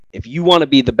If you want to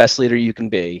be the best leader you can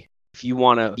be, if you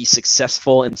want to be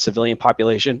successful in the civilian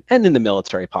population and in the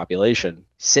military population,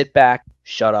 sit back,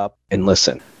 shut up, and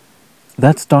listen.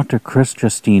 That's Dr. Chris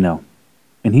Justino,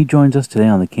 and he joins us today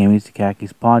on the Cammies to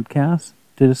Khakis podcast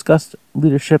to discuss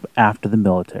leadership after the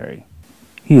military.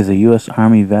 He is a U.S.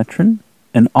 Army veteran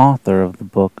and author of the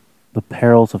book, The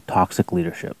Perils of Toxic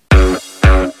Leadership.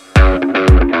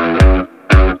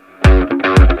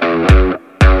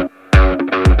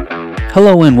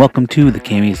 Hello and welcome to the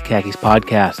Cammies to Khakis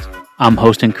podcast. I'm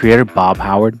host and creator Bob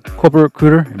Howard, corporate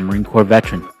recruiter and Marine Corps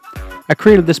veteran. I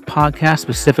created this podcast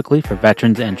specifically for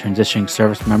veterans and transitioning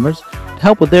service members to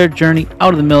help with their journey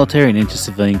out of the military and into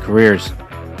civilian careers.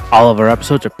 All of our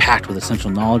episodes are packed with essential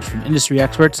knowledge from industry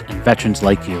experts and veterans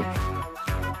like you.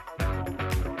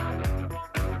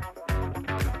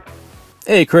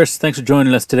 Hey Chris, thanks for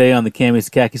joining us today on the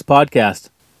Cammies to Khakis podcast.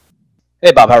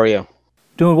 Hey, Bob, how are you?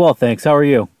 Doing well, thanks. How are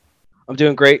you? I'm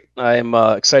doing great. I'm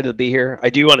excited to be here. I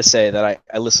do want to say that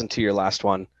I listened to your last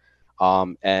one,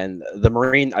 and the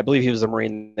Marine, I believe he was the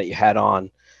Marine that you had on,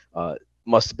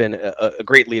 must have been a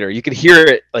great leader. You could hear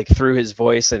it like through his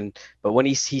voice, but when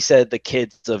he said the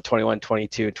kids of 21,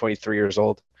 22, and 23 years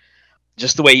old,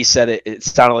 just the way he said it, it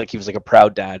sounded like he was like a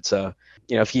proud dad. So,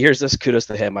 if he hears this, kudos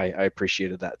to him. I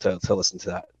appreciated that to listen to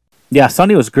that. Yeah,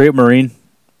 Sonny was a great Marine.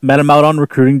 Met him out on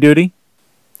recruiting duty.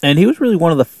 And he was really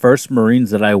one of the first Marines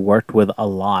that I worked with a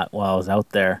lot while I was out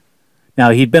there.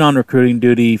 Now, he'd been on recruiting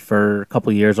duty for a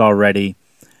couple of years already,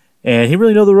 and he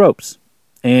really knew the ropes.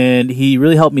 And he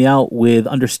really helped me out with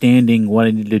understanding what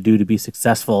I needed to do to be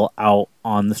successful out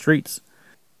on the streets.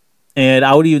 And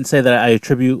I would even say that I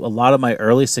attribute a lot of my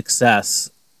early success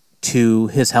to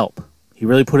his help. He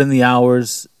really put in the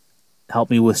hours, helped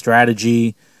me with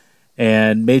strategy,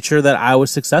 and made sure that I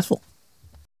was successful.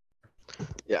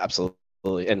 Yeah, absolutely.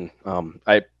 And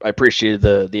I appreciated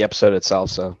the episode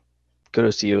itself, so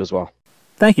kudos to you as well.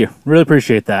 Thank you. Really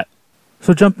appreciate that.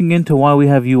 So jumping into why we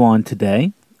have you on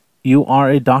today, you are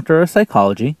a doctor of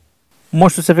psychology, more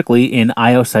specifically in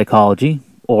IO psychology,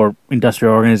 or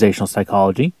industrial organizational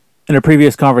psychology. In a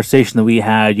previous conversation that we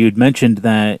had, you'd mentioned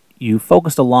that you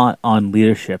focused a lot on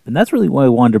leadership, and that's really why I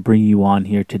wanted to bring you on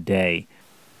here today.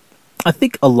 I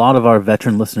think a lot of our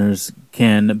veteran listeners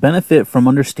can benefit from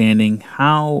understanding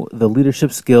how the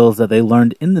leadership skills that they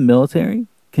learned in the military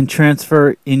can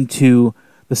transfer into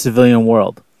the civilian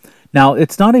world. Now,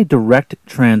 it's not a direct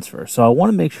transfer, so I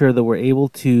want to make sure that we're able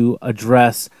to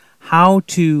address how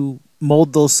to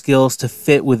mold those skills to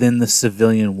fit within the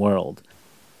civilian world.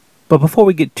 But before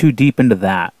we get too deep into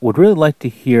that, would really like to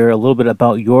hear a little bit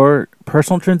about your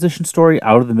personal transition story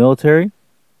out of the military.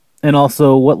 And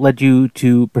also, what led you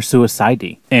to pursue a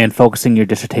PsyD and focusing your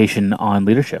dissertation on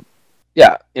leadership?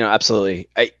 Yeah, absolutely.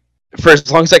 For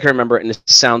as long as I can remember, and it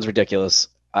sounds ridiculous,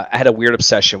 I had a weird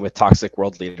obsession with toxic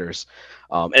world leaders.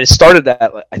 And it started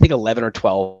at, I think, 11 or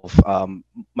 12.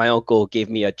 My uncle gave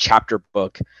me a chapter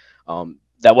book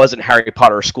that wasn't Harry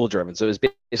Potter or school-driven. So it was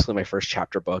basically my first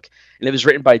chapter book. And it was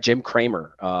written by Jim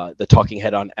Cramer, the talking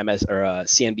head on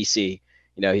CNBC.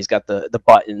 He's got the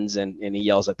buttons and he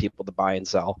yells at people to buy and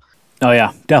sell. Oh,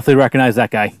 yeah. Definitely recognize that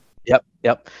guy.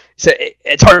 Yep. So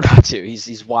it's hard not to.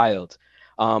 He's wild.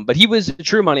 But he was a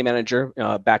true money manager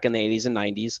back in the 80s and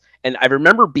 90s. And I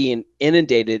remember being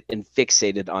inundated and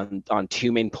fixated on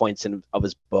two main points of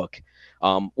his book.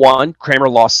 One, Cramer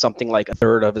lost something like a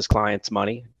third of his clients'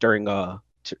 money during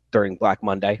Black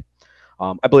Monday.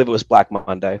 I believe it was Black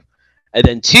Monday. And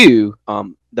then two,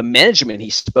 the management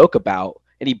he spoke about,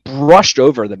 and he brushed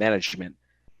over the management,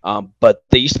 but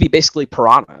they used to be basically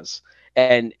piranhas.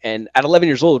 And at 11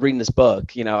 years old, reading this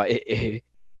book, it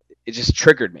just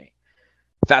triggered me.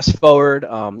 Fast forward,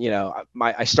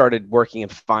 I started working in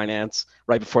finance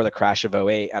right before the crash of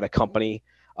 2008 at a company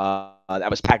that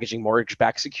was packaging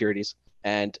mortgage-backed securities,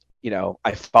 and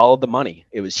I followed the money.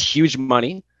 It was huge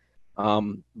money,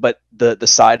 but the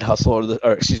side hustle,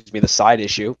 the side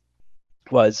issue,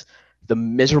 was the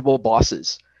miserable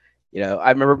bosses.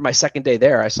 I remember my second day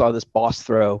there, I saw this boss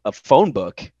throw a phone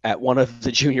book at one of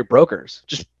the junior brokers,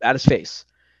 just at his face,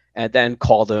 and then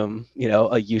called him,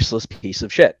 a useless piece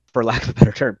of shit, for lack of a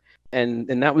better term. And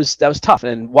that was tough.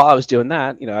 And while I was doing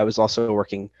that, I was also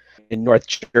working in North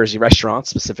Jersey restaurants,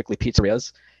 specifically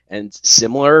pizzerias, and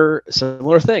similar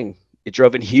thing. It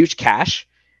drove in huge cash,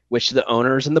 which the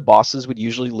owners and the bosses would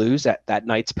usually lose at that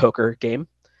night's poker game.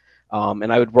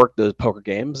 And I would work those poker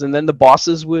games, and then the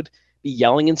bosses would be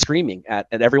yelling and screaming at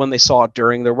everyone they saw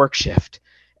during their work shift.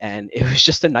 And it was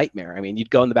just a nightmare. I mean, you'd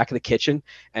go in the back of the kitchen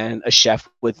and a chef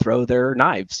would throw their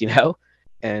knives,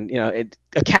 and,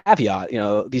 a caveat,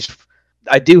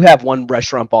 I do have one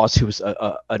restaurant boss who was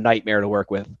a nightmare to work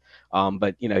with.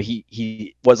 But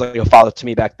he was like a father to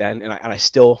me back then, and I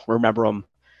still remember him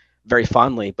very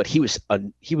fondly. But he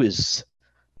was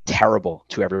terrible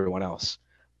to everyone else.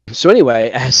 So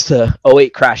anyway, as the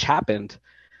 '08 crash happened,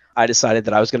 I decided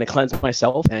that I was going to cleanse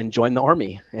myself and join the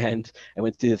army. And I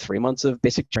went through the 3 months of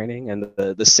basic training and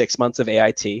the 6 months of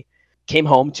AIT. Came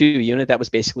home to a unit that was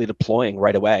basically deploying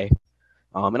right away.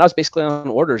 And I was basically on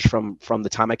orders from the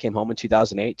time I came home in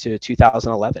 2008 to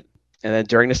 2011. And then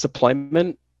during this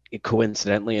deployment,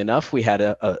 coincidentally enough, we had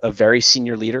a very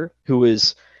senior leader who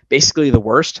was basically the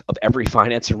worst of every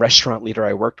finance and restaurant leader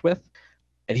I worked with.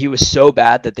 And he was so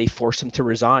bad that they forced him to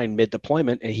resign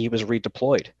mid-deployment, and he was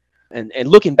redeployed. And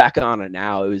looking back on it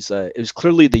now, it was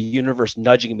clearly the universe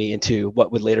nudging me into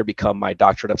what would later become my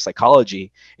doctorate of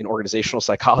psychology in organizational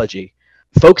psychology,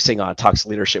 focusing on toxic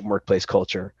leadership and workplace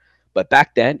culture. But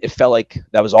back then, it felt like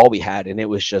that was all we had, and it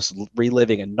was just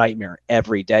reliving a nightmare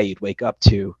every day. You'd wake up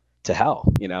to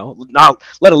hell, not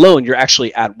let alone you're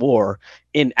actually at war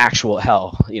in actual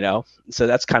hell. So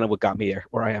that's kind of what got me there,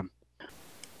 where I am.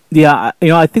 Yeah,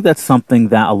 I think that's something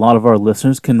that a lot of our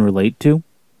listeners can relate to.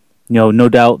 No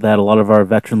doubt that a lot of our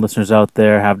veteran listeners out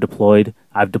there have deployed.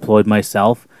 I've deployed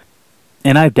myself.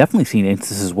 And I've definitely seen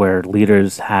instances where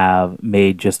leaders have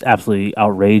made just absolutely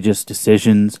outrageous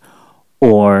decisions,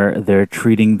 or they're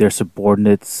treating their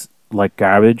subordinates like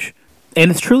garbage. And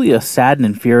it's truly a sad and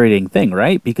infuriating thing,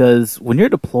 right? Because when you're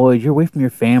deployed, you're away from your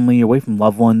family, you're away from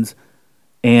loved ones,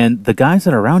 and the guys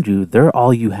that are around you, they're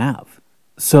all you have.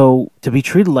 So to be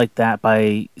treated like that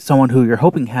by someone who you're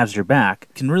hoping has your back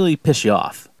can really piss you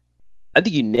off. I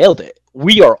think you nailed it.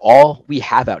 We are all we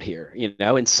have out here,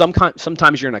 and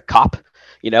sometimes you're in a COP,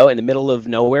 in the middle of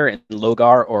nowhere in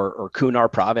Logar or Kunar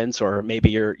province, or maybe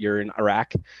you're in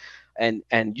Iraq, and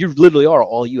you literally are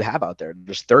all you have out there.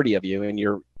 There's 30 of you, and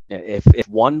if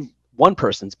one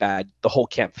person's bad, the whole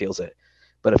camp feels it.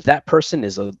 But if that person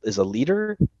is a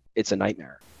leader, it's a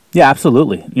nightmare. Yeah,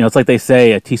 absolutely. It's like they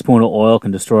say a teaspoon of oil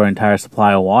can destroy an entire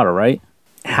supply of water, right?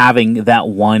 Having that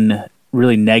one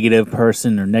really negative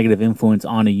person or negative influence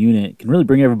on a unit can really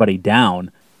bring everybody down.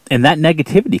 And that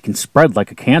negativity can spread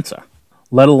like a cancer,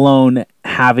 let alone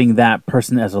having that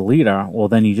person as a leader. Well,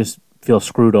 then you just feel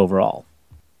screwed overall.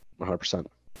 100%.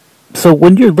 So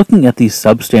when you're looking at these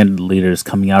substandard leaders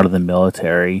coming out of the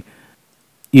military,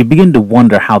 you begin to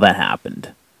wonder how that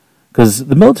happened. Because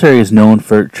the military is known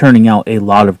for churning out a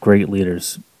lot of great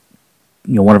leaders.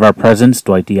 One of our presidents,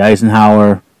 Dwight D.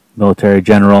 Eisenhower, military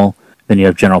general. Then you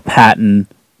have General Patton,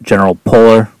 General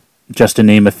Puller, just to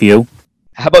name a few.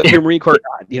 How about your Marine Corps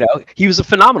guy? He was a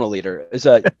phenomenal leader. As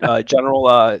a general,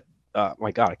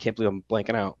 my God, I can't believe I'm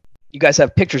blanking out. You guys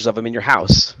have pictures of him in your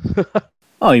house.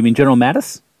 Oh, you mean General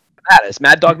Mattis?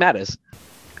 Mad Dog Mattis.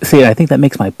 See, I think that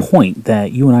makes my point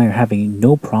that you and I are having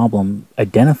no problem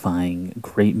identifying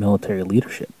great military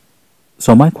leadership.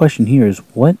 So my question here is,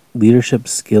 what leadership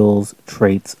skills,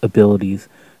 traits, abilities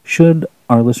should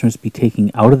our listeners be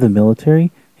taking out of the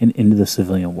military and into the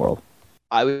civilian world?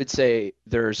 I would say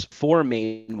there's 4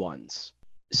 main ones.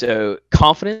 So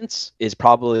confidence is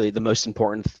probably the most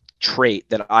important trait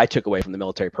that I took away from the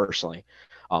military personally.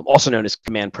 Also known as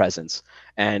command presence.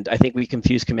 And I think we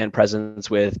confuse command presence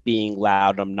with being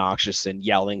loud, obnoxious, and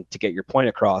yelling to get your point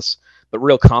across. But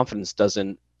real confidence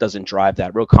doesn't drive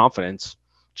that. Real confidence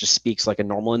just speaks like a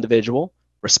normal individual,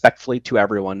 respectfully to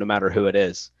everyone, no matter who it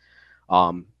is.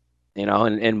 And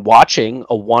watching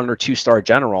a 1 or 2 star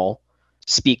general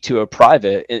speak to a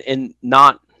private and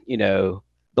not,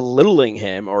 belittling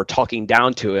him or talking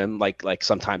down to him like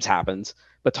sometimes happens,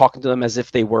 but talking to them as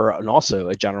if they were also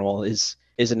a general is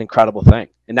an incredible thing.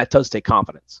 And that does take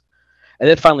confidence. And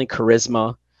then finally,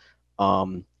 charisma,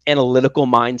 analytical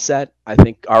mindset. I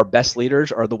think our best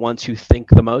leaders are the ones who think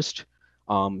the most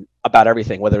about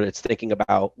everything, whether it's thinking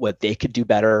about what they could do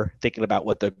better, thinking about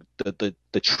what the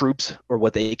troops or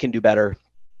what they can do better,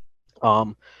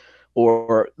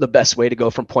 or the best way to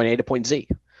go from point A to point Z.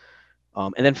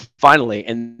 And then finally,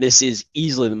 and this is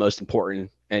easily the most important,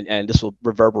 and this will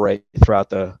reverberate throughout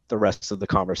the rest of the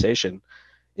conversation,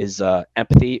 is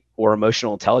empathy or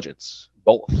emotional intelligence,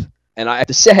 both. And I have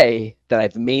to say that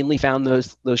I've mainly found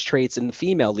those traits in the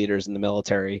female leaders in the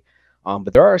military,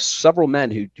 but there are several men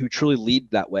who truly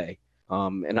lead that way.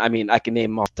 And I mean, I can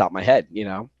name them off the top of my head,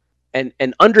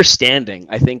 and understanding,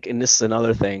 I think, and this is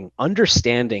another thing,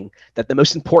 understanding that the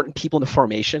most important people in the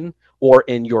formation or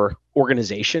in your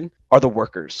organization are the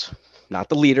workers, not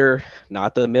the leader,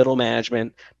 not the middle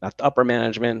management, not the upper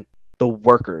management, the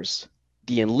workers,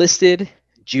 the enlisted,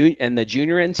 and the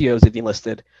junior NCOs of the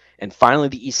enlisted, and finally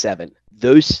the E7.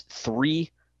 Those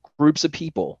 3 groups of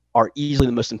people are easily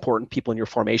the most important people in your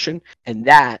formation. And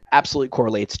that absolutely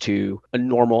correlates to a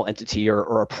normal entity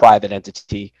or a private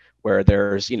entity where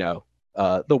there's,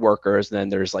 the workers, and then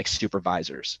there's like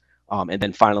supervisors. And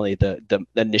then finally the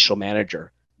initial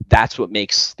manager. That's what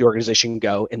makes the organization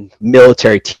go. And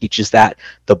military teaches that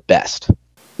the best.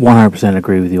 100%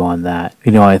 agree with you on that.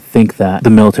 I think that the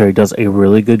military does a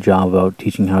really good job about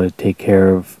teaching how to take care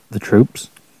of the troops.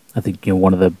 I think,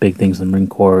 one of the big things in the Marine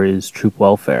Corps is troop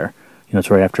welfare. It's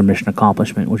right after mission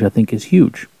accomplishment, which I think is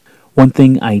huge. One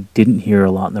thing I didn't hear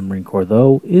a lot in the Marine Corps,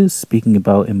 though, is speaking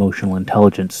about emotional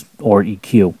intelligence, or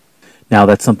EQ. Now,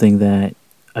 that's something that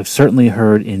I've certainly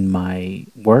heard in my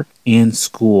work and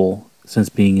school since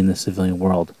being in the civilian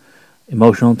world.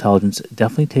 Emotional intelligence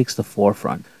definitely takes the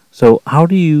forefront. So how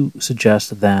do you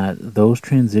suggest that those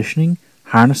transitioning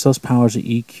harness those powers of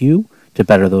EQ to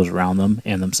better those around them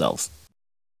and themselves?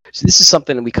 So this is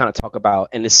something that we kind of talk about,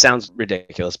 and this sounds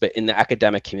ridiculous, but in the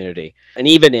academic community and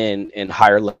even in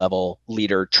higher level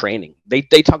leader training, they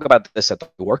talk about this at the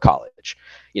war college.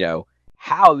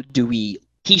 How do we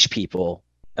teach people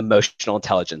emotional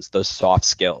intelligence, those soft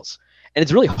skills? And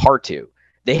it's really hard to.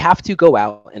 They have to go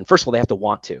out, and first of all, they have to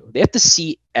want to. They have to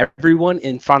see everyone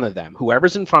in front of them,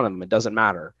 whoever's in front of them, it doesn't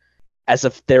matter, as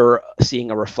if they're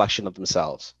seeing a reflection of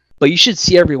themselves. But you should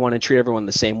see everyone and treat everyone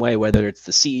the same way, whether it's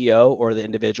the CEO or the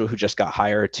individual who just got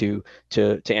hired to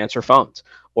answer phones,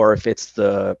 or if it's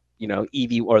the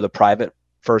EV or the private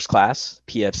first class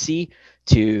PFC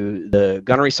to the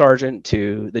gunnery sergeant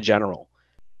to the general.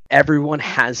 Everyone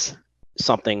has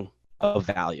something of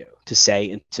value to say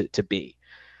and to be.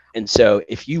 And so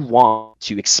if you want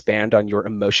to expand on your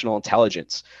emotional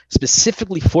intelligence,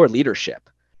 specifically for leadership,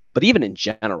 but even in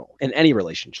general, in any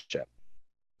relationship,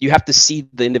 you have to see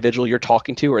the individual you're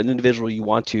talking to or the individual you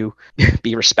want to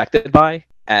be respected by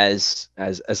as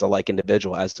a like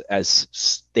individual,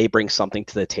 as they bring something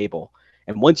to the table.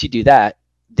 And once you do that,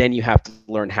 then you have to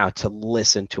learn how to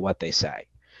listen to what they say.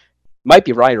 Might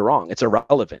be right or wrong. It's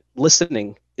irrelevant.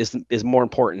 Listening is more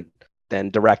important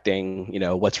than directing,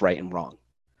 what's right and wrong.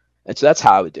 And so that's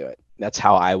how I would do it. That's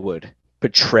how I would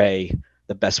portray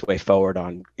the best way forward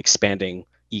on expanding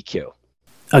EQ.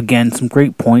 Again, some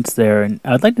great points there, and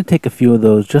I'd like to take a few of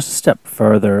those just a step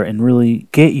further and really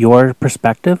get your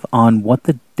perspective on what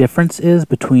the difference is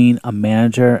between a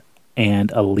manager and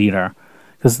a leader.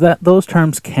 Because those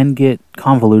terms can get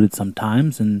convoluted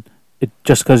sometimes, and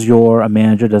just because you're a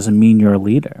manager doesn't mean you're a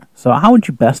leader. So how would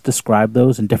you best describe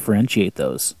those and differentiate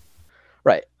those?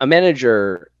 Right. A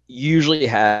manager usually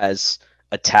has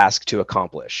a task to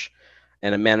accomplish,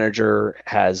 and a manager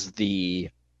has the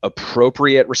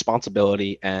appropriate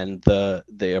responsibility and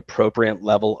the appropriate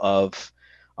level of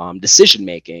decision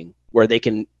making where they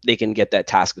can get that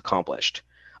task accomplished.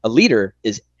 A leader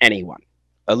is anyone.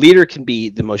 A leader can be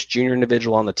the most junior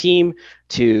individual on the team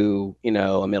to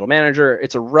a middle manager.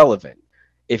 It's irrelevant.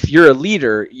 If you're a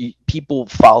leader, people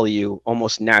follow you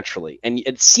almost naturally, and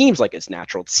it seems like it's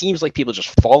natural. It seems like people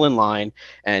just fall in line,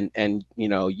 and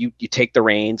you take the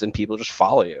reins, and people just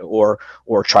follow you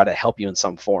or try to help you in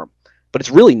some form. But it's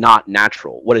really not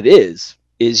natural. What it is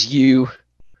you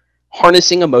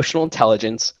harnessing emotional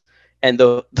intelligence and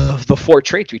the four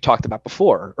traits we talked about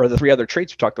before, or the three other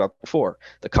traits we talked about before: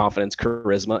 the confidence,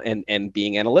 charisma, and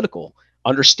being analytical,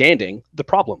 understanding the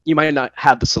problem. You might not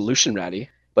have the solution ready,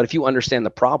 but if you understand the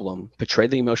problem, portray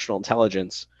the emotional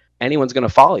intelligence, anyone's going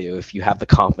to follow you if you have the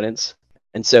confidence.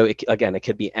 And so, it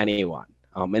could be anyone.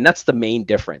 And that's the main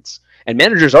difference. And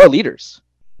managers are leaders.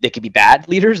 They could be bad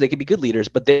leaders, they could be good leaders,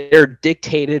 but they're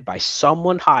dictated by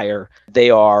someone higher.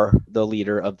 They are the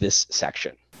leader of this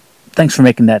section. Thanks for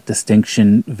making that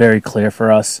distinction very clear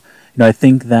for us. I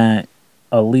think that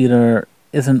a leader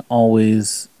isn't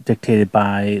always dictated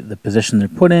by the position they're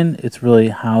put in. It's really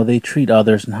how they treat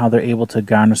others and how they're able to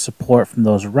garner support from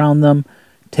those around them,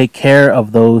 take care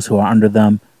of those who are under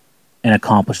them, and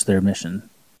accomplish their mission.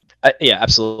 Yeah,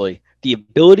 absolutely. The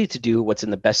ability to do what's in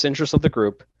the best interest of the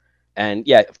group. And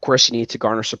yeah, of course, you need to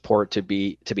garner support to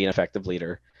be an effective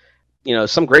leader.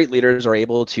 Some great leaders are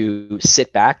able to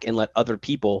sit back and let other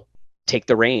people take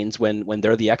the reins when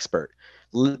they're the expert.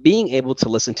 Being able to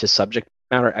listen to subject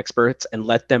matter experts and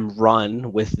let them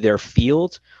run with their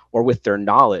field or with their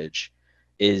knowledge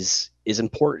is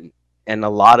important. And a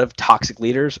lot of toxic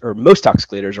leaders, or most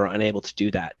toxic leaders, are unable to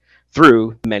do that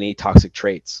through many toxic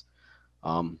traits.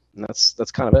 And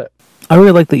that's kind of it. I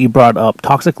really like that you brought up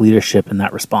toxic leadership in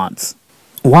that response.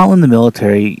 While in the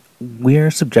military,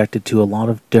 we're subjected to a lot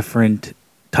of different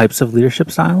types of leadership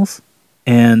styles,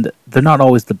 and they're not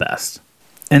always the best.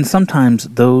 And sometimes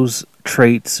those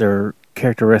traits or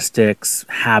characteristics,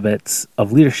 habits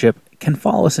of leadership can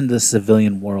follow us into the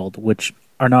civilian world, which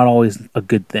are not always a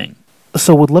good thing.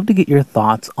 So, would love to get your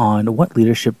thoughts on what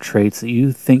leadership traits that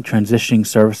you think transitioning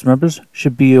service members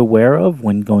should be aware of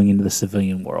when going into the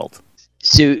civilian world.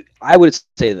 So I would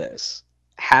say this: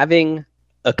 having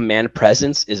a command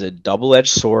presence is a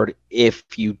double-edged sword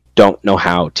if you don't know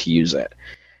how to use it.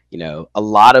 A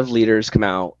lot of leaders come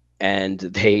out and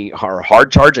they are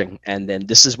hard charging, and then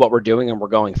this is what we're doing and we're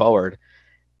going forward.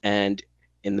 And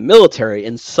in the military,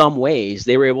 in some ways,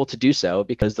 they were able to do so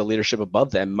because the leadership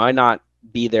above them might not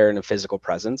be there in a physical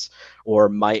presence, or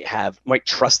might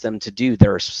trust them to do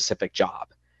their specific job.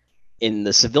 In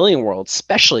the civilian world,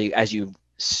 especially as you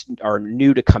are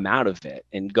new to come out of it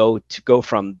and go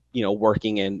from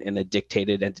working in a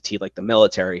dictated entity like the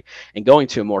military and going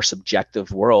to a more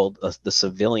subjective world, the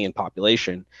civilian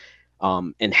population,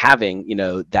 and having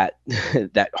that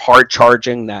that hard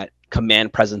charging, that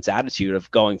command presence attitude of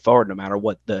going forward no matter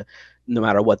what the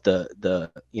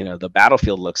the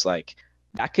battlefield looks like,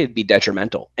 that could be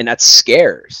detrimental, and that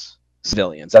scares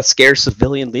civilians, that scares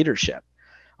civilian leadership.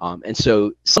 And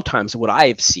so sometimes what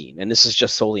I've seen, and this is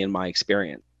just solely in my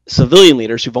experience, civilian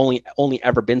leaders who've only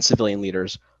ever been civilian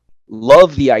leaders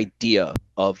love the idea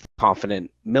of confident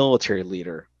military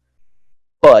leader,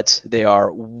 but they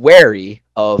are wary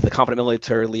of the confident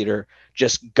military leader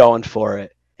just going for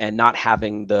it and not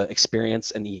having the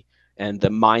experience and the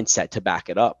mindset to back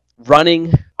it up.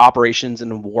 Running operations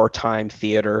in a wartime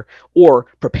theater or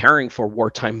preparing for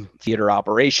wartime theater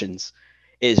operations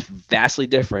is vastly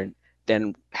different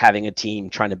than having a team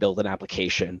trying to build an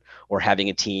application, or having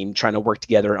a team trying to work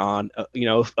together on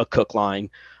a cook line,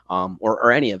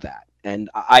 or any of that. And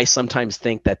I sometimes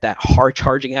think that hard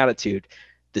charging attitude,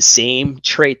 the same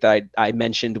trait that I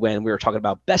mentioned when we were talking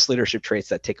about best leadership traits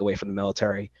that take away from the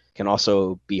military, can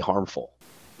also be harmful.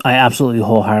 I absolutely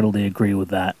wholeheartedly agree with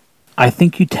that. I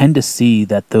think you tend to see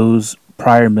that those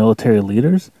prior military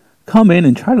leaders come in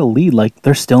and try to lead like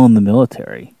they're still in the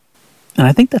military. And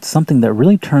I think that's something that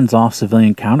really turns off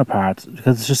civilian counterparts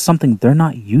because it's just something they're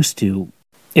not used to.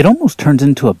 It almost turns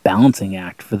into a balancing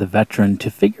act for the veteran to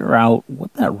figure out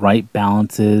what that right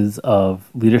balance is of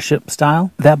leadership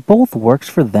style that both works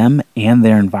for them and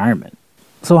their environment.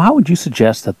 So how would you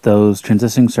suggest that those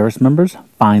transitioning service members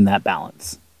find that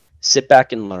balance? Sit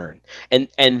back and learn. And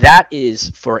that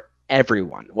is for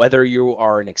everyone, whether you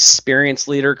are an experienced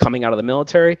leader coming out of the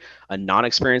military, a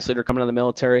non-experienced leader coming out of the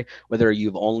military, whether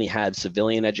you've only had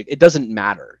civilian education, it doesn't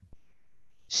matter.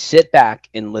 Sit back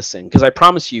and listen, because I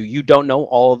promise you, you don't know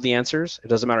all of the answers. It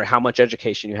doesn't matter how much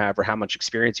education you have or how much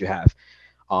experience you have.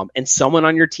 And someone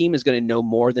on your team is going to know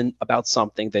more about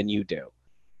something than you do.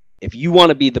 If you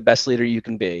want to be the best leader you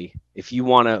can be, if you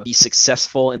want to be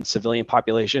successful in the civilian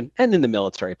population and in the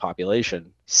military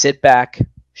population, sit back,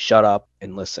 shut up,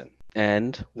 and listen.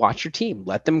 And watch your team.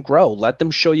 Let them grow. Let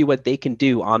them show you what they can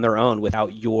do on their own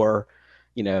without your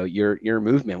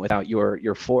movement, without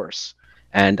your force.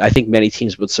 And I think many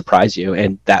teams would surprise you,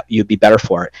 and that you'd be better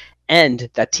for it. And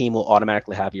that team will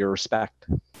automatically have your respect.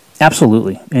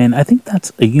 Absolutely. And I think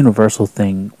that's a universal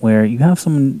thing where you have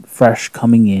someone fresh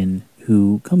coming in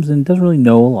who comes in, doesn't really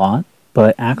know a lot,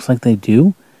 but acts like they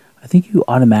do. I think you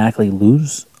automatically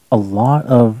lose a lot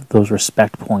of those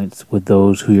respect points with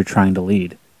those who you're trying to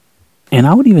lead. And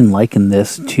I would even liken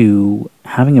this to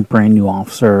having a brand new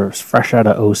officer fresh out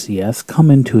of OCS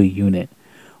come into a unit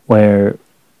where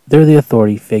they're the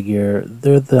authority figure,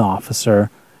 they're the officer,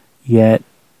 yet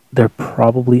they're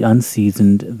probably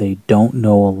unseasoned, they don't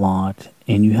know a lot,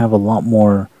 and you have a lot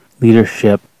more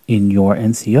leadership in your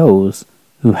NCOs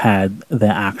who had the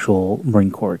actual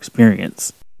Marine Corps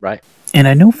experience. Right. And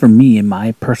I know for me, in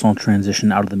my personal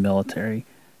transition out of the military,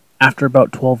 after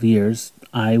about 12 years,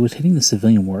 I was hitting the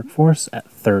civilian workforce at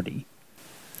 30.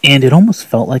 And it almost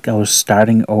felt like I was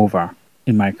starting over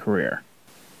in my career.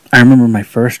 I remember my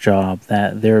first job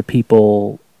that there are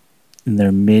people in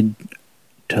their mid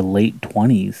to late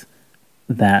 20s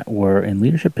that were in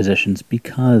leadership positions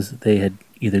because they had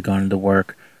either gone into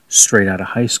work straight out of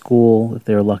high school, if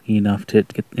they were lucky enough to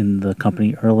get in the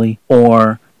company early,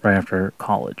 or right after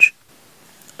college.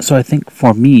 So I think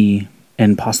for me,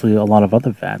 and possibly a lot of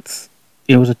other vets,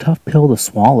 it was a tough pill to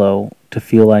swallow to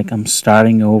feel like I'm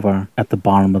starting over at the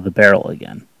bottom of the barrel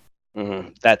again. Mm-hmm.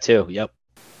 That too, yep.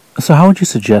 So how would you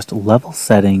suggest level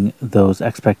setting those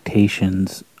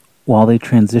expectations while they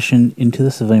transition into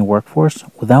the civilian workforce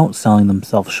without selling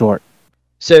themselves short?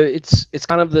 So it's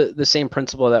kind of the same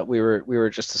principle that we were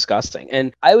just discussing,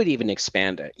 and I would even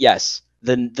expand it. Yes,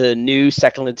 the new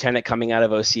second lieutenant coming out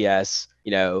of OCS,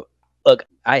 look,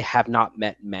 I have not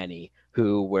met many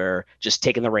who were just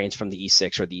taking the reins from the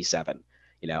E6 or the E7.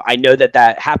 I know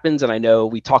that happens, and I know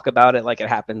we talk about it like it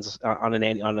happens on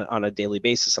a daily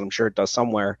basis, and I'm sure it does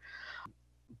somewhere.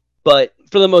 But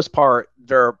for the most part,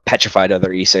 they're petrified of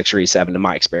their E6 or E7 in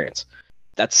my experience.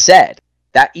 That said,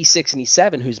 that E6 and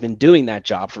E7 who's been doing that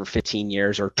job for 15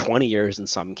 years or 20 years in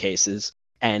some cases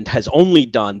and has only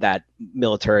done that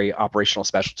military operational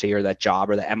specialty or that job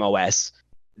or the MOS,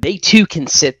 they too can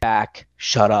sit back,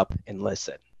 shut up, and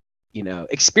listen.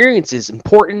 Experience is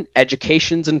important,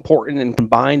 education's important, and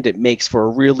combined, it makes for a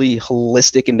really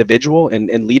holistic individual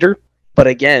and leader. But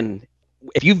again,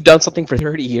 if you've done something for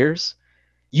 30 years,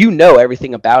 you know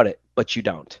everything about it, but you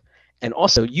don't. And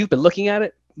also, you've been looking at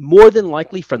it more than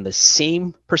likely from the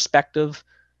same perspective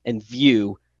and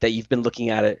view that you've been looking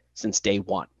at it since day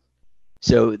one.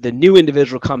 So the new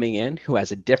individual coming in who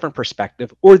has a different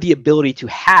perspective or the ability to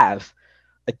have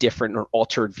a different or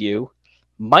altered view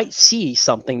might see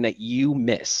something that you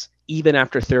miss even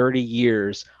after 30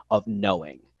 years of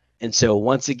knowing. And so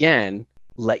once again,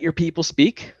 let your people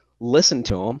speak, listen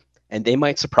to them, and they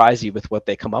might surprise you with what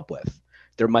they come up with.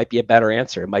 There might be a better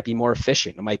answer. It might be more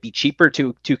efficient. It might be cheaper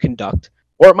to conduct,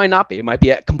 or it might not be. It might be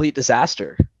a complete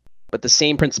disaster. But the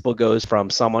same principle goes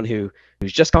from someone who's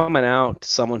just coming out to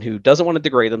someone who doesn't want to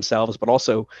degrade themselves, but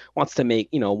also wants to make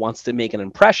an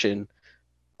impression.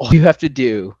 All you have to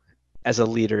do as a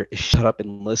leader is shut up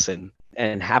and listen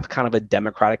and have kind of a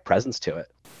democratic presence to it.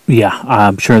 Yeah,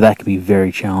 I'm sure that could be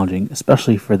very challenging,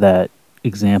 especially for that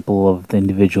example of the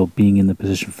individual being in the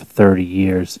position for 30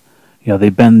 years.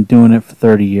 They've been doing it for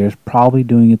 30 years, probably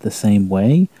doing it the same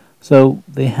way. So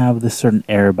they have this certain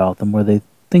air about them where they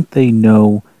think they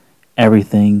know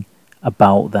everything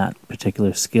about that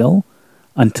particular skill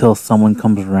until someone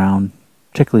comes around,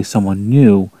 particularly someone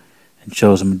new, and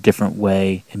shows them a different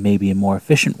way and maybe a more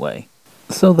efficient way.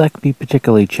 So that could be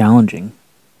particularly challenging.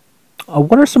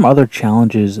 What are some other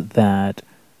challenges that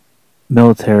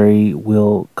military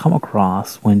will come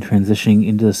across when transitioning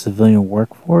into the civilian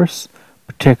workforce,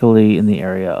 particularly in the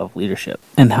area of leadership?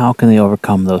 And how can they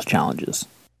overcome those challenges?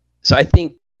 So I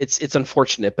think it's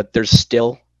unfortunate, but there's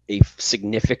still a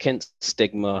significant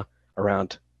stigma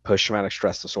around post-traumatic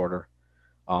stress disorder.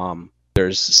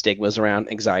 There's stigmas around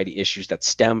anxiety issues that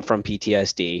stem from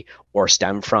PTSD or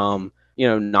stem from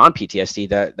non-PTSD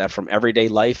that from everyday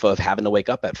life of having to wake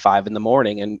up at 5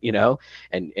 a.m.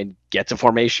 and get to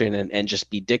formation and just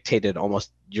be dictated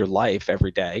almost your life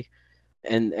every day.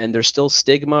 And there's still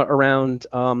stigma around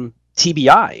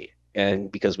TBI.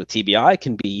 And because with TBI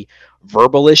can be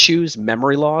verbal issues,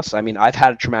 memory loss. I mean, I've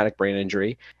had a traumatic brain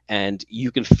injury and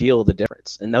you can feel the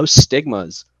difference. And those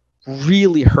stigmas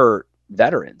really hurt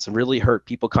veterans and really hurt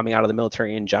people coming out of the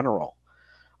military in general.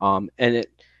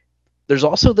 There's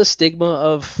also the stigma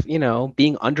of,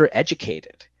 being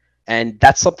undereducated. And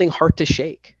that's something hard to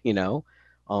shake,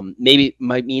 maybe it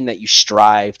might mean that you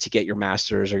strive to get your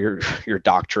master's or your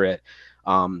doctorate.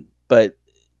 But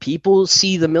people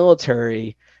see the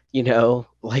military,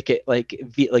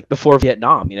 like before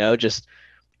Vietnam, just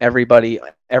everybody's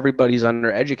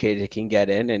undereducated can get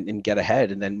in and get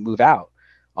ahead and then move out.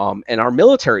 And our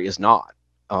military is not.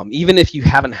 Even if you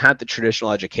haven't had the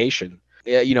traditional education,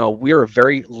 we're a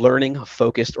very learning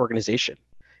focused organization.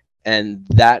 And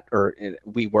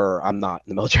I'm not in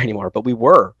the military anymore, but we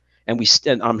were, and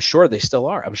I'm sure they still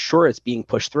are. I'm sure it's being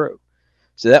pushed through.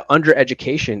 So that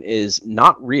undereducation is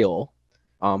not real,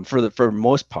 for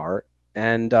most part,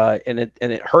 and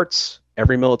it hurts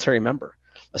every military member,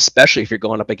 especially if you're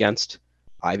going up against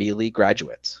Ivy League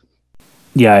graduates.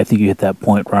 Yeah, I think you hit that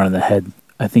point right on the head.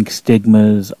 I think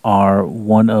stigmas are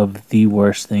one of the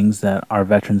worst things that our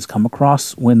veterans come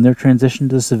across when they're transitioned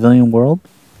to the civilian world.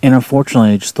 And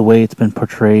unfortunately, just the way it's been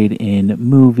portrayed in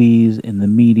movies, in the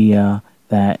media,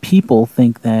 that people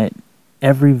think that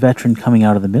every veteran coming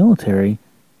out of the military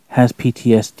has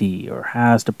PTSD or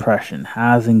has depression,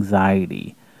 has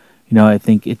anxiety. I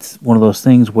think it's one of those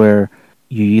things where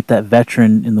you get that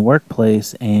veteran in the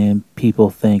workplace and people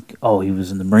think, oh, he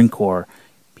was in the Marine Corps,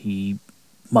 he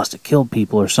must have killed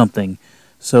people or something.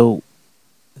 So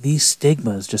these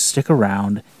stigmas just stick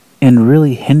around and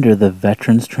really hinder the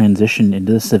veterans' transition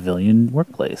into the civilian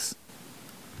workplace.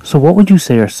 So what would you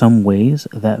say are some ways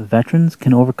that veterans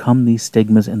can overcome these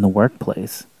stigmas in the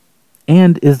workplace?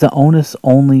 And is the onus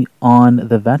only on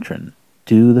the veteran?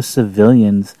 Do the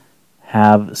civilians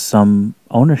have some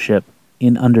ownership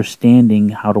in understanding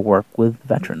how to work with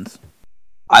veterans?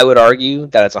 I would argue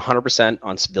that it's 100%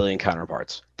 on civilian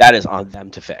counterparts. That is on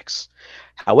them to fix.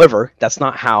 However, that's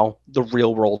not how the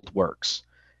real world works.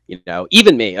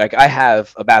 Even me, like I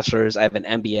have a bachelor's, I have an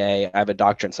MBA, I have a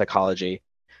doctorate in psychology.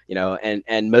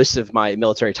 and most of my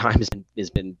military time has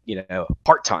been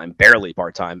part time, barely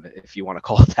part time, if you want to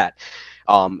call it that.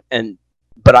 And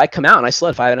but I come out and I still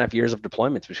had 5.5 years of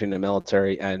deployments between the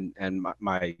military and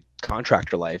my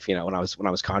contractor life. When I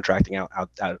was contracting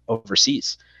out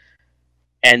overseas.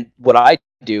 And what I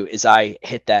do is I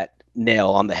hit that nail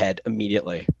on the head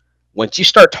immediately. Once you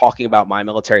start talking about my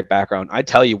military background, I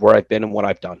tell you where I've been and what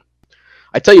I've done.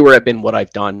 I tell you where I've been, what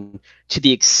I've done to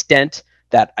the extent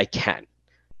that I can.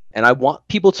 And I want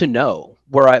people to know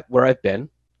where I've been.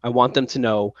 I want them to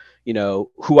know,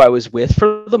 who I was with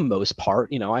for the most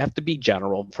part. I have to be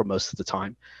general for most of the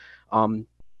time. Um,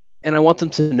 and I want them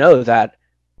to know that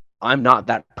I'm not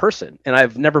that person and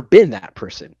I've never been that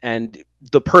person. And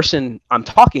the person I'm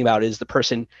talking about is the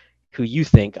person who you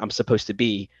think I'm supposed to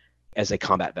be as a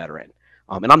combat veteran.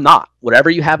 And I'm not. Whatever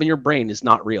you have in your brain is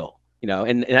not real,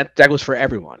 and that goes for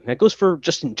everyone. That goes for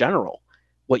just in general.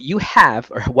 What you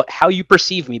have or how you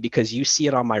perceive me because you see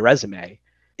it on my resume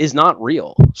is not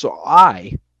real. So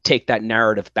I take that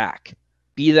narrative back.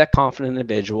 Be that confident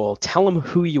individual. Tell them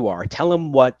who you are. Tell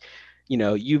them what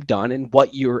you've done and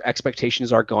what your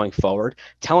expectations are going forward.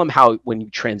 Tell them how when you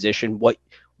transition, what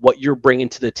you're bringing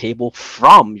to the table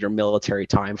from your military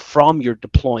time, from your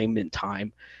deployment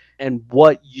time, and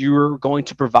what you're going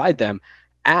to provide them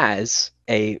as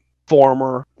a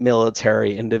former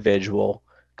military individual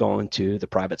going to the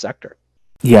private sector.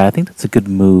 Yeah, I think that's a good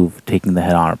move, taking the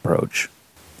head on approach.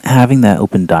 Having that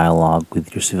open dialogue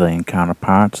with your civilian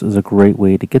counterparts is a great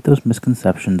way to get those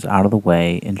misconceptions out of the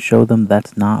way and show them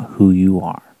that's not who you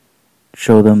are.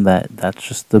 Show them that that's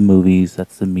just the movies,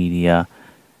 that's the media,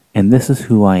 and this is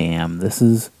who I am. This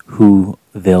is who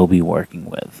they'll be working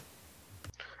with.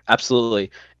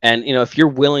 Absolutely. And if you're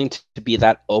willing to be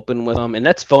that open with them, and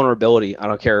that's vulnerability. I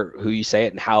don't care who you say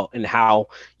it and how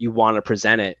you want to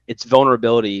present it. It's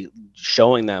vulnerability,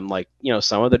 showing them like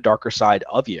some of the darker side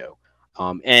of you.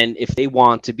 And if they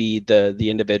want to be the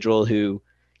individual who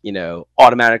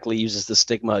automatically uses the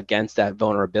stigma against that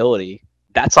vulnerability,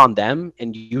 that's on them,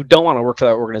 and you don't want to work for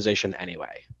that organization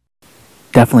anyway.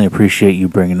 Definitely appreciate you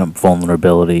bringing up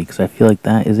vulnerability because I feel like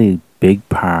that is a big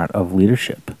part of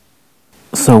leadership.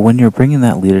 So, when you're bringing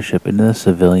that leadership into the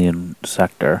civilian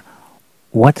sector,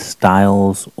 what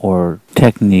styles or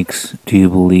techniques do you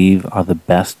believe are the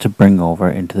best to bring over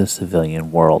into the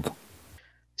civilian world?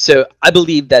 So I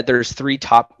believe that there's three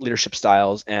top leadership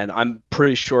styles, and I'm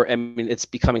pretty sure. I mean, it's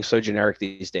becoming so generic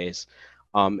these days.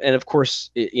 And of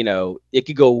course, it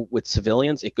could go with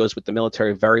civilians. It goes with the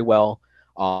military very well.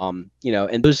 And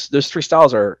those three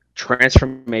styles are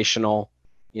transformational,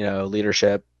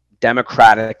 leadership,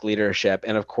 democratic leadership,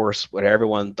 and of course,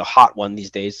 the hot one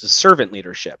these days is servant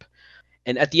leadership.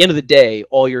 And at the end of the day,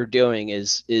 all you're doing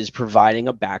is providing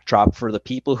a backdrop for the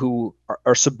people who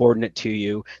are subordinate to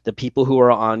you, the people who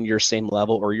are on your same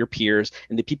level or your peers,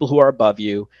 and the people who are above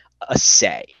you a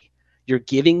say. You're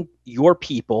giving your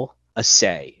people a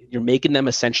say. You're making them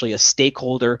essentially a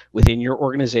stakeholder within your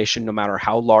organization, no matter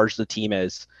how large the team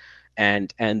is,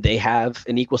 and they have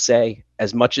an equal say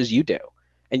as much as you do.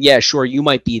 And yeah, sure, you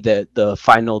might be the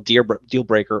final deal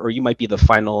breaker, or you might be the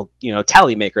final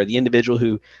tally maker, the individual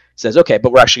who says, okay,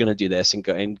 but we're actually going to do this,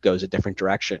 and goes a different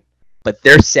direction. But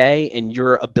their say and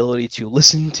your ability to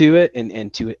listen to it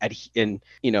and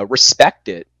respect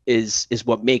it is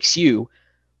what makes you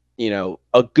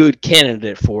a good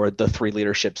candidate for the three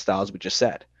leadership styles we just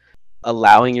said.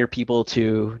 Allowing your people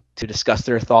to discuss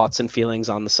their thoughts and feelings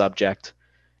on the subject,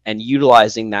 and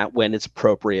utilizing that when it's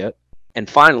appropriate. And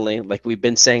finally, like we've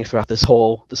been saying throughout this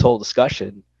whole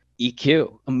discussion,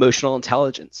 EQ, emotional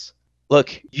intelligence.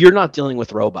 Look, you're not dealing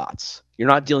with robots. You're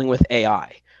not dealing with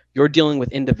AI. You're dealing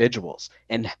with individuals,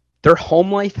 and their home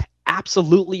life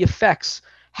absolutely affects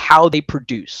how they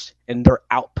produce and their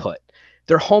output.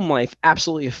 Their home life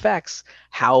absolutely affects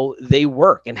how they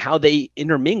work and how they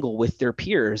intermingle with their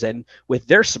peers and with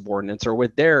their subordinates or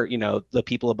with their, the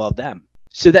people above them.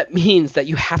 So that means that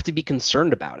you have to be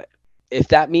concerned about it. If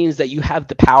that means that you have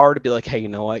the power to be like, hey, you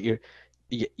know what,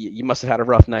 you must have had a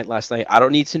rough night last night. I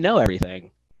don't need to know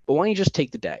everything, but why don't you just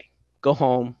take the day, go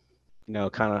home,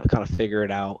 kind of figure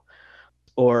it out,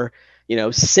 or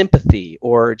sympathy,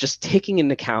 or just taking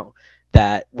into account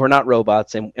that we're not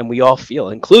robots, and we all feel,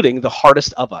 including the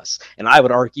hardest of us. And I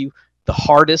would argue the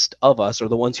hardest of us, or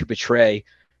the ones who betray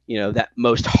that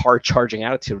most hard charging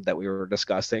attitude that we were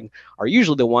discussing, are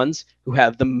usually the ones who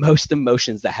have the most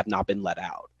emotions that have not been let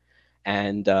out.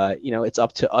 And it's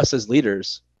up to us as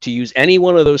leaders to use any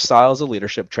one of those styles of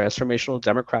leadership, transformational,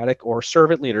 democratic, or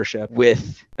servant leadership,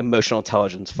 with emotional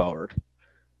intelligence forward.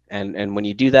 And when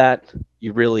you do that,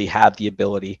 you really have the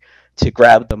ability to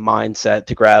grab the mindset,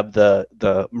 to grab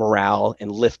the morale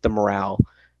and lift the morale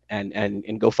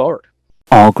and go forward.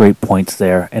 All great points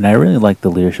there. And I really like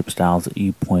the leadership styles that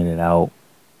you pointed out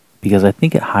because I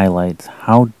think it highlights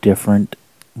how different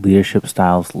leadership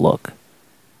styles look.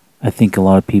 I think a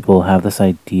lot of people have this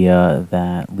idea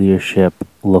that leadership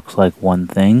looks like one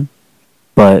thing,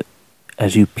 but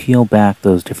as you peel back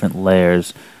those different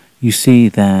layers, you see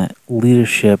that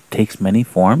leadership takes many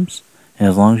forms, and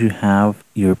as long as you have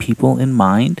your people in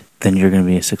mind, then you're going to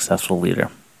be a successful leader.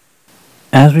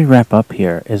 As we wrap up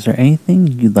here, is there anything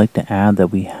you'd like to add that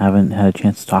we haven't had a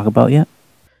chance to talk about yet?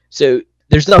 So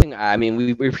there's nothing. I mean,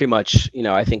 we pretty much,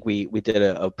 I think we did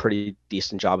a pretty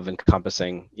decent job of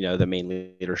encompassing, the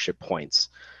main leadership points.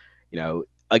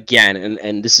 Again,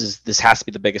 and this has to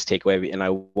be the biggest takeaway, and I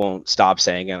won't stop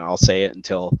saying it. And I'll say it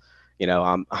until,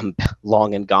 I'm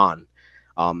long and gone.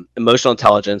 Emotional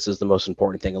intelligence is the most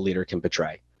important thing a leader can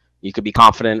portray. You could be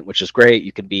confident, which is great.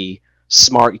 You could be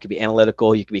smart. You could be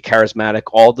analytical. You could be charismatic.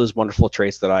 All those wonderful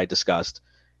traits that I discussed.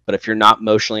 But if you're not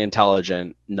emotionally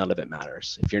intelligent, none of it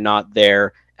matters. If you're not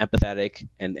there, empathetic,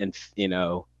 and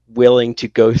willing to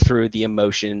go through the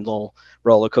emotional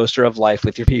roller coaster of life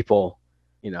with your people,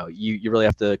 you really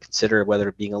have to consider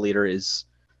whether being a leader is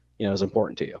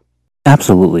important to you.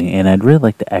 Absolutely. And I'd really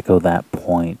like to echo that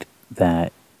point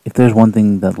that if there's one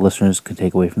thing that listeners can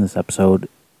take away from this episode,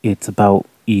 it's about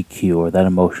EQ, or that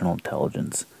emotional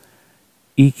intelligence.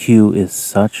 EQ is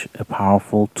such a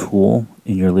powerful tool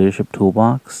in your leadership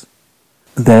toolbox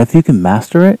that if you can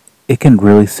master it, it can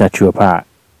really set you apart.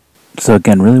 So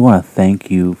again, really want to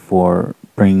thank you for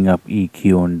bringing up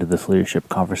EQ into this leadership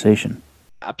conversation.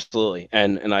 Absolutely,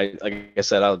 and I, like I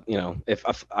said, I'll if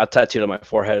I'll tattoo it on my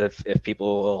forehead if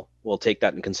people will take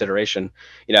that in consideration.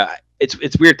 It's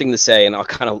a weird thing to say, and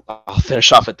I'll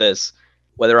finish off with this.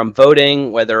 Whether I'm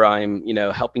voting, whether I'm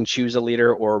helping choose a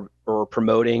leader, or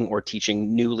promoting or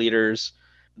teaching new leaders,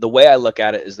 the way I look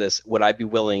at it is this: would I be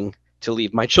willing to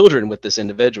leave my children with this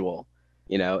individual?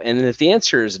 And if the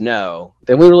answer is no,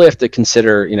 then we really have to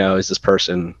consider, is this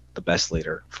person the best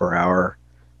leader for our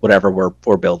whatever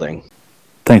we're building?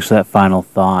 Thanks for that final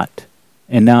thought.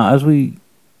 And now, as we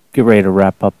get ready to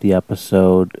wrap up the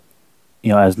episode,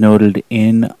 as noted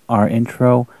in our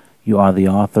intro, you are the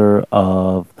author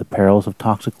of The Perils of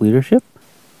Toxic Leadership.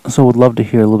 So would love to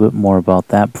hear a little bit more about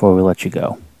that before we let you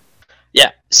go.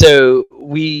 Yeah. So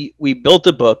we built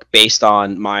a book based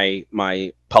on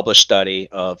my published study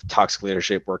of toxic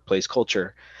leadership, workplace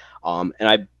culture. And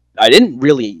I didn't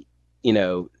really,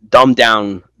 dumb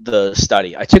down the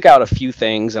study. I took out a few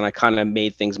things and I kind of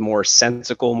made things more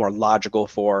sensical, more logical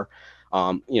for,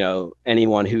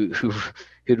 anyone who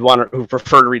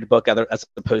prefer to read a book as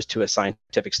opposed to a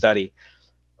scientific study.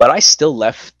 But I still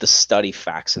left the study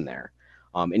facts in there.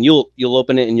 And you'll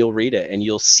open it and you'll read it and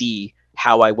you'll see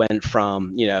how I went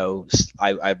from,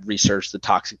 I researched the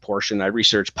toxic portion, I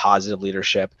researched positive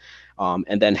leadership,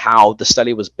 and then how the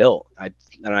study was built.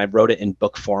 I wrote it in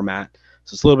book format,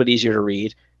 so it's a little bit easier to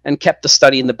read, and kept the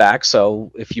study in the back.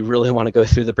 So if you really want to go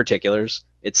through the particulars,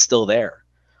 it's still there.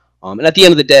 And at the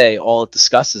end of the day, all it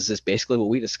discusses is basically what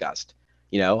we discussed.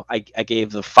 I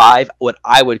gave the 5, what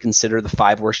I would consider the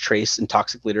 5 worst traits in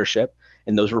toxic leadership,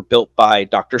 and those were built by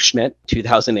Dr. Schmidt,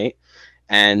 2008.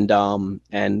 And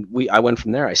I went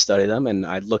from there. I studied them and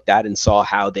I looked at and saw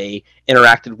how they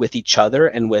interacted with each other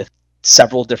and with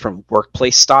several different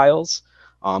workplace styles.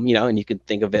 And you can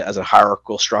think of it as a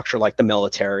hierarchical structure like the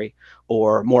military,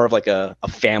 or more of like a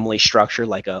family structure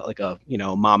like a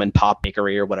mom and pop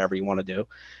bakery or whatever you want to do.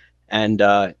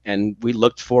 And we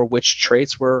looked for which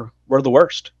traits were the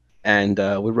worst, and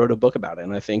we wrote a book about it.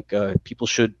 And I think people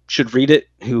should read it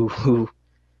who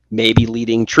may be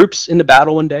leading troops into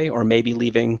battle one day, or maybe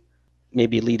leading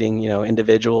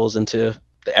individuals into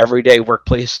the everyday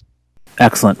workplace.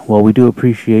 Excellent. Well, we do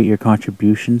appreciate your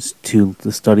contributions to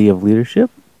the study of leadership,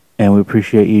 and we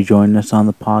appreciate you joining us on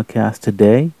the podcast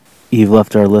today. You've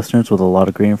left our listeners with a lot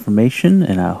of great information,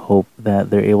 and I hope that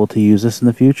they're able to use this in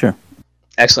the future.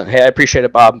 Excellent. Hey, I appreciate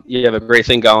it, Bob. You have a great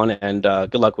thing going, and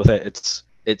good luck with it.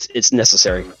 It's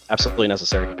necessary. Absolutely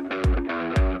necessary.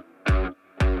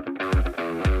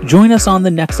 Join us on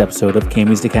the next episode of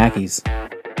Cammies to Khakis.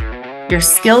 Your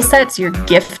skill sets, your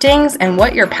giftings, and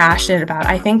what you're passionate about.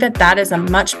 I think that is a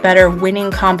much better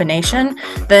winning combination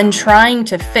than trying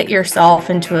to fit yourself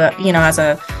into as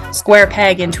a square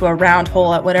peg into a round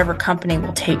hole at whatever company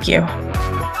will take you.